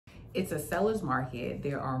It's a seller's market.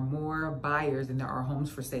 There are more buyers than there are homes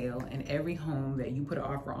for sale, and every home that you put an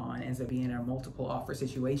offer on ends up being a multiple offer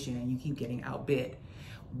situation and you keep getting outbid.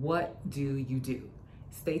 What do you do?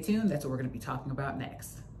 Stay tuned. That's what we're going to be talking about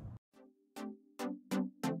next.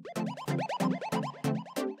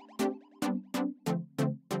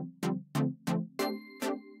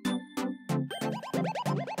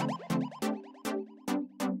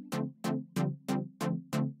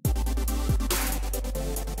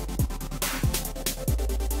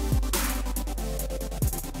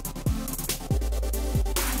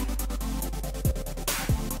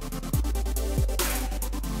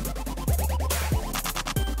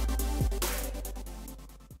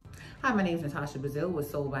 Hi, my name is Natasha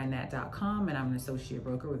with SoldByNat.com, and I'm an associate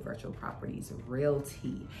broker with Virtual Properties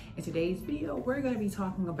Realty. In today's video, we're going to be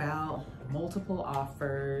talking about multiple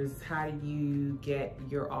offers. How do you get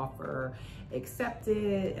your offer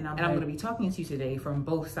accepted? And I'm going to be talking to you today from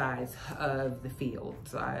both sides of the field,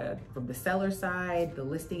 from the seller side, the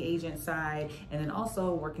listing agent side, and then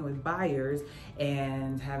also working with buyers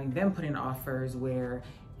and having them put in offers where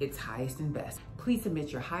it's highest and best. Please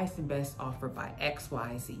submit your highest and best offer by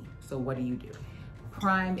XYZ. So what do you do?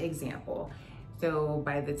 Prime example. So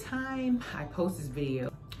by the time I post this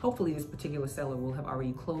video, hopefully this particular seller will have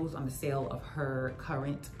already closed on the sale of her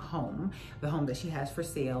current home, the home that she has for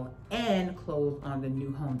sale, and closed on the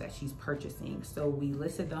new home that she's purchasing. So we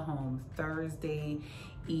listed the home Thursday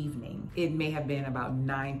evening. It may have been about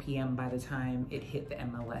 9 p.m. by the time it hit the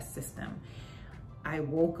MLS system. I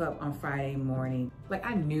woke up on Friday morning, like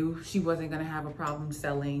I knew she wasn't gonna have a problem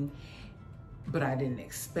selling, but I didn't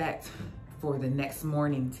expect for the next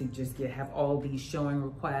morning to just have all these showing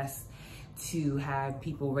requests, to have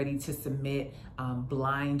people ready to submit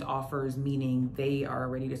blind offers, meaning they are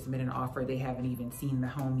ready to submit an offer. They haven't even seen the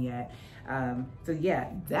home yet. So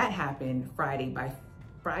yeah, that happened Friday. By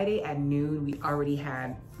Friday at noon, we already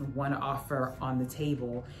had one offer on the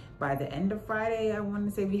table. By the end of Friday, I want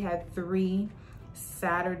to say we had 3.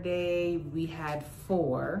 Saturday we had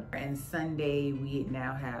 4, and Sunday we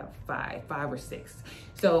now have 5 or 6.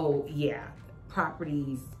 So yeah,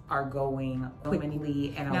 properties are going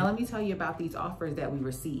quickly. And now let me tell you about these offers that we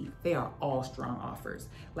received. They are all strong offers.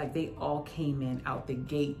 Like they all came in out the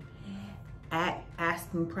gate at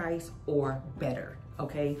asking price or better,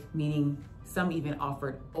 okay? Meaning some even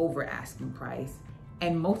offered over asking price.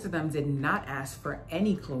 And most of them did not ask for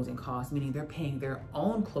any closing costs, meaning they're paying their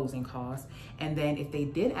own closing costs. And then if they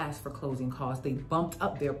did ask for closing costs, they bumped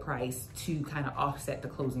up their price to kind of offset the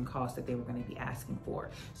closing costs that they were going to be asking for.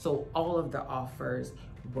 So all of the offers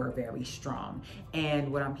were very strong.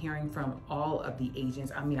 And what I'm hearing from all of the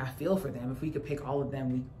agents, I mean, I feel for them. If we could pick all of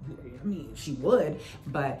them, she would,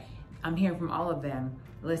 but I'm hearing from all of them,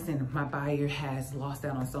 listen, my buyer has lost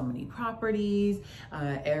out on so many properties.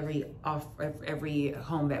 Every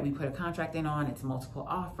home that we put a contract in on, it's multiple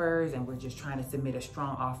offers, and we're just trying to submit a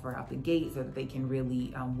strong offer out the gate so that they can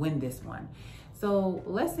really win this one. So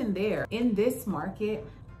lesson there, in this market,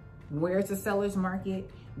 where it's a seller's market,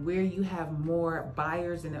 where you have more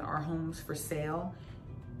buyers than there are homes for sale,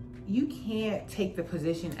 you can't take the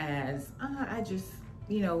position as,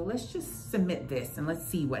 let's just submit this and let's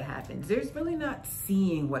see what happens. There's really not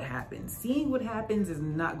seeing what happens. Seeing what happens is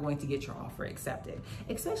not going to get your offer accepted,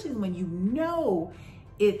 especially when you know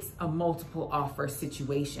it's a multiple offer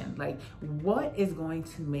situation. Like, what is going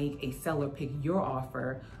to make a seller pick your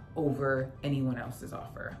offer over anyone else's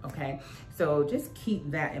offer, okay? So just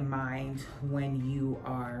keep that in mind when you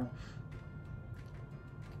are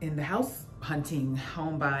in the house hunting,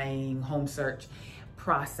 home buying, home search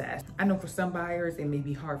process. I know for some buyers, it may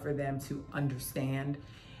be hard for them to understand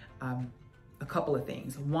a couple of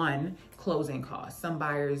things. One, closing costs. Some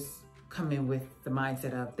buyers come in with the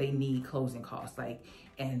mindset of they need closing costs,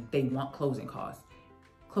 and they want closing costs.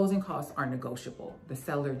 Closing costs are negotiable. The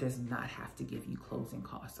seller does not have to give you closing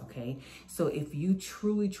costs, okay? So if you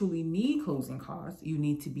truly, truly need closing costs, you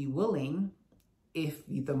need to be willing, if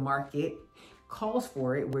the market calls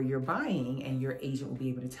for it, where you're buying, and your agent will be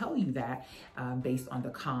able to tell you that based on the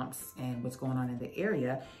comps and what's going on in the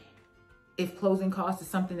area, if closing costs is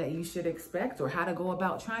something that you should expect, or how to go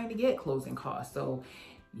about trying to get closing costs. So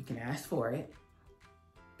you can ask for it.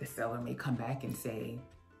 The seller may come back and say,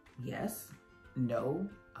 yes, no,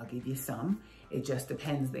 I'll give you some. It just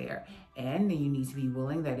depends there. And then you need to be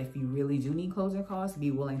willing that if you really do need closing costs,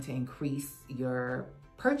 be willing to increase your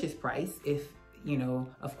purchase price if,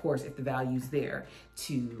 of course, if the value's there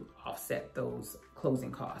to offset those closing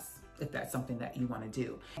costs, if that's something that you want to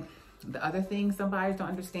do. The other thing some buyers don't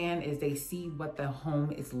understand is they see what the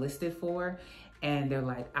home is listed for, and they're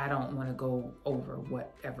like, I don't want to go over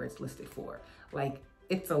whatever it's listed for. Like,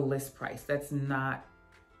 it's a list price. That's not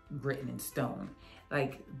written in stone.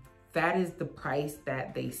 Like, that is the price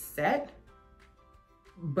that they set,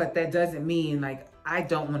 but that doesn't mean like I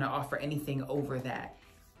don't want to offer anything over that.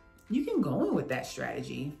 You can go in with that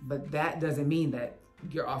strategy, but that doesn't mean that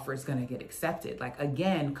your offer is going to get accepted. Like,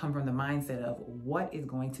 again, come from the mindset of what is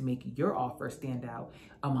going to make your offer stand out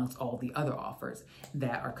amongst all the other offers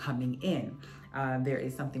that are coming in. There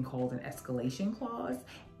is something called an escalation clause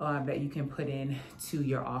that you can put in to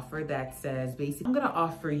your offer that says, basically, I'm going to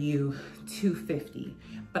offer you $250,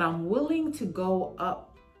 but I'm willing to go up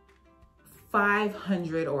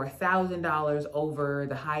 $500 or $1,000 over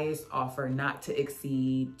the highest offer, not to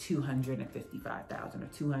exceed $255,000 or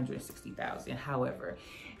 $260,000. However,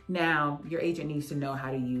 now your agent needs to know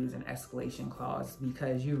how to use an escalation clause,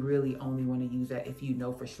 because you really only want to use that if you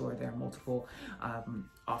know for sure there are multiple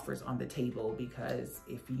offers on the table. Because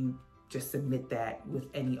if you just submit that with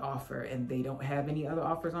any offer and they don't have any other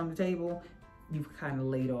offers on the table, you've kind of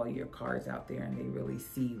laid all your cards out there, and they really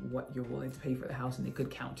see what you're willing to pay for the house, and they could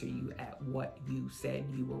counter you at what you said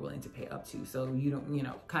you were willing to pay up to. So you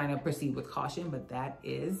don't, kind of proceed with caution, but that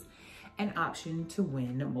is an option to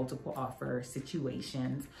win multiple offer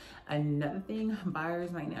situations. Another thing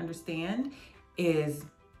buyers might understand is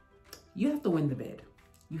you have to win the bid.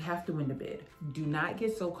 You have to win the bid. Do not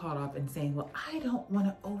get so caught up in saying, well, I don't want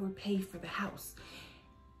to overpay for the house.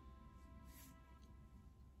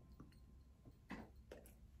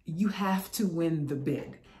 You have to win the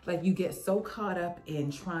bid. Like, you get so caught up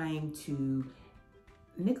in trying to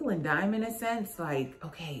nickel and dime in a sense, like,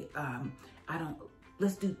 okay,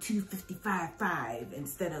 let's do $255.5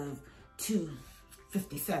 instead of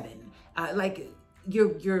 $257. Like,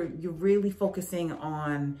 you're really focusing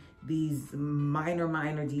on these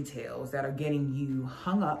minor details that are getting you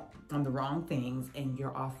hung up on the wrong things, and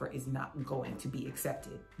your offer is not going to be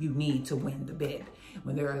accepted. You need to win the bid.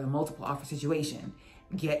 When there is a multiple offer situation,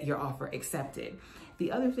 get your offer accepted.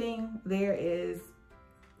 The other thing there is,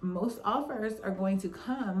 most offers are going to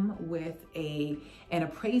come with an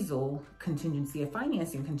appraisal contingency, a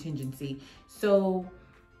financing contingency. So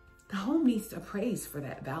the home needs to appraise for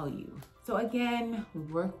that value. So again,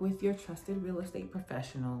 work with your trusted real estate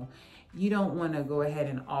professional. You don't want to go ahead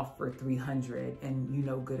and offer $300 and you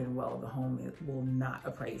know good and well the home will not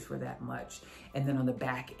appraise for that much. And then on the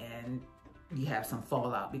back end, you have some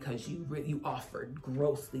fallout because you offered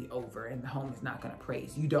grossly over and the home is not going to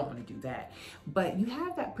appraise. You don't want to do that. But you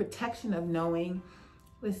have that protection of knowing,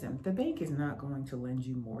 listen, the bank is not going to lend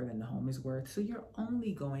you more than the home is worth. So you're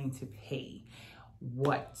only going to pay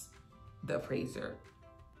what the appraiser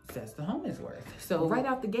says the home is worth. So right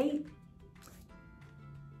out the gate,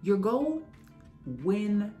 your goal,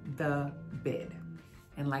 win the bid.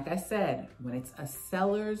 And like I said, when it's a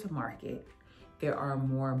seller's market, there are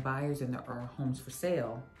more buyers than there are homes for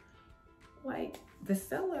sale. Like, the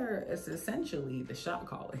seller is essentially the shot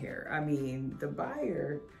caller here. I mean, the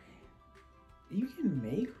buyer, you can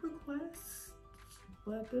make requests,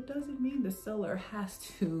 but that doesn't mean the seller has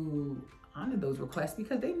to honor those requests,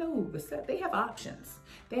 because they know they have options.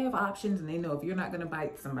 They have options, and they know if you're not going to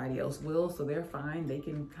bite, somebody else will, so they're fine. They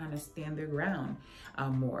can kind of stand their ground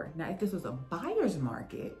more. Now, if this was a buyer's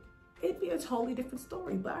market, it'd be a totally different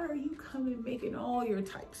story. Buyer, you come in making all your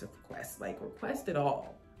types of requests, like request it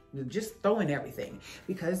all. You're just throwing everything,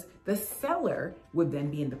 because the seller would then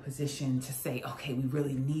be in the position to say, okay, we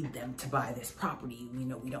really need them to buy this property. We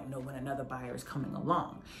don't know when another buyer is coming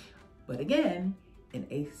along. But again, in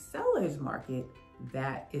a seller's market,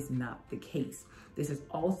 that is not the case. This is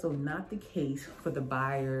also not the case for the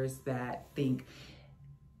buyers that think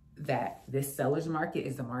that this seller's market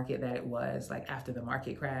is the market that it was like after the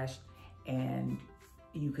market crashed, and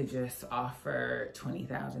you could just offer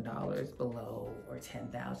 $20,000 below or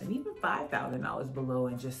 $10,000, even $5,000 below,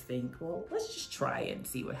 and just think, well, let's just try it and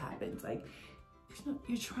see what happens. Like,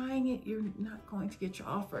 you're trying it, you're not going to get your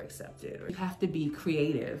offer accepted. Or you have to be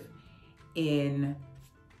creative in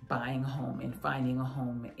buying a home and finding a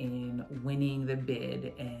home, in winning the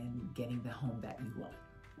bid and getting the home that you want.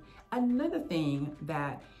 Another thing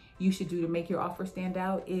that you should do to make your offer stand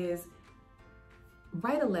out is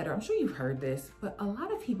write a letter. I'm sure you've heard this, but a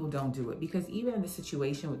lot of people don't do it, because even in the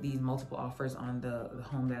situation with these multiple offers on the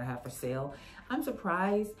home that I have for sale, I'm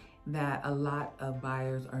surprised that a lot of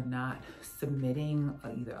buyers are not submitting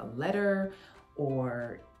either a letter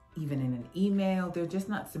or even in an email. They're just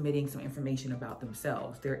not submitting some information about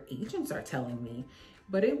themselves. Their agents are telling me,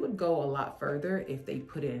 but it would go a lot further if they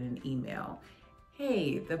put it in an email.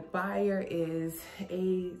 Hey, the buyer is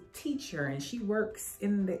a teacher and she works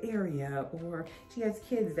in the area, or she has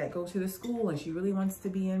kids that go to the school and she really wants to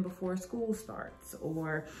be in before school starts,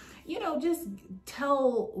 or you know, just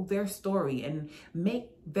tell their story and make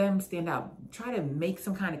them stand out. Try to make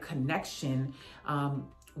some kind of connection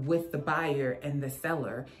with the buyer and the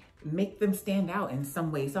seller. Make them stand out in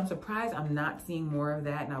some way. So I'm surprised I'm not seeing more of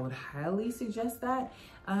that, and I would highly suggest that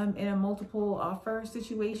in a multiple offer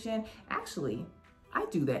situation. Actually, I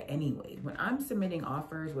do that anyway. When I'm submitting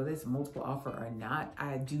offers, whether it's multiple offer or not,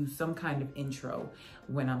 I do some kind of intro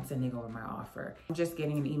when I'm sending over my offer. I'm just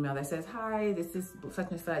getting an email that says, hi, this is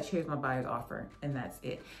such and such, here's my buyer's offer, and that's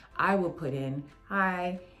it. I will put in,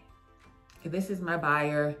 hi, this is my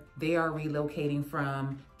buyer, they are relocating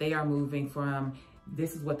from, they are moving from,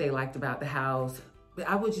 this is what they liked about the house. But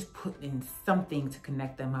I would just put in something to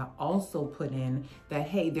connect them. I also put in that,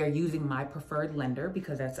 hey, they're using my preferred lender,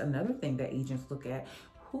 because that's another thing that agents look at.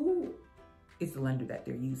 Who is the lender that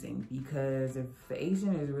they're using? Because if the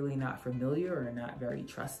agent is really not familiar or not very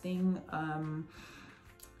trusting,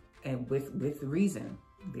 and with reason,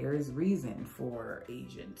 there is reason for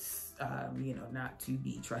agents, you know, not to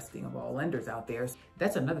be trusting of all lenders out there.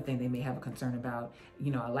 That's another thing they may have a concern about.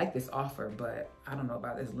 You know, I like this offer, but I don't know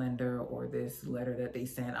about this lender or this letter that they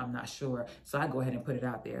sent. I'm not sure. So I go ahead and put it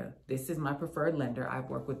out there. This is my preferred lender. I've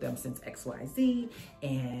worked with them since XYZ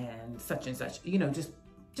and such, you know, just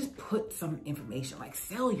put some information, like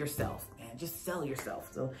sell yourself, man, just sell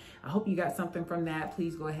yourself. So I hope you got something from that.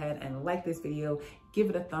 Please go ahead and like this video,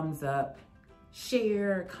 give it a thumbs up,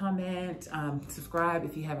 share, comment, subscribe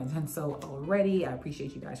if you haven't done so already. I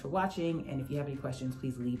appreciate you guys for watching. And if you have any questions,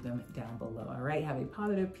 please leave them down below. All right, have a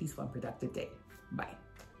positive, peaceful, and productive day. Bye.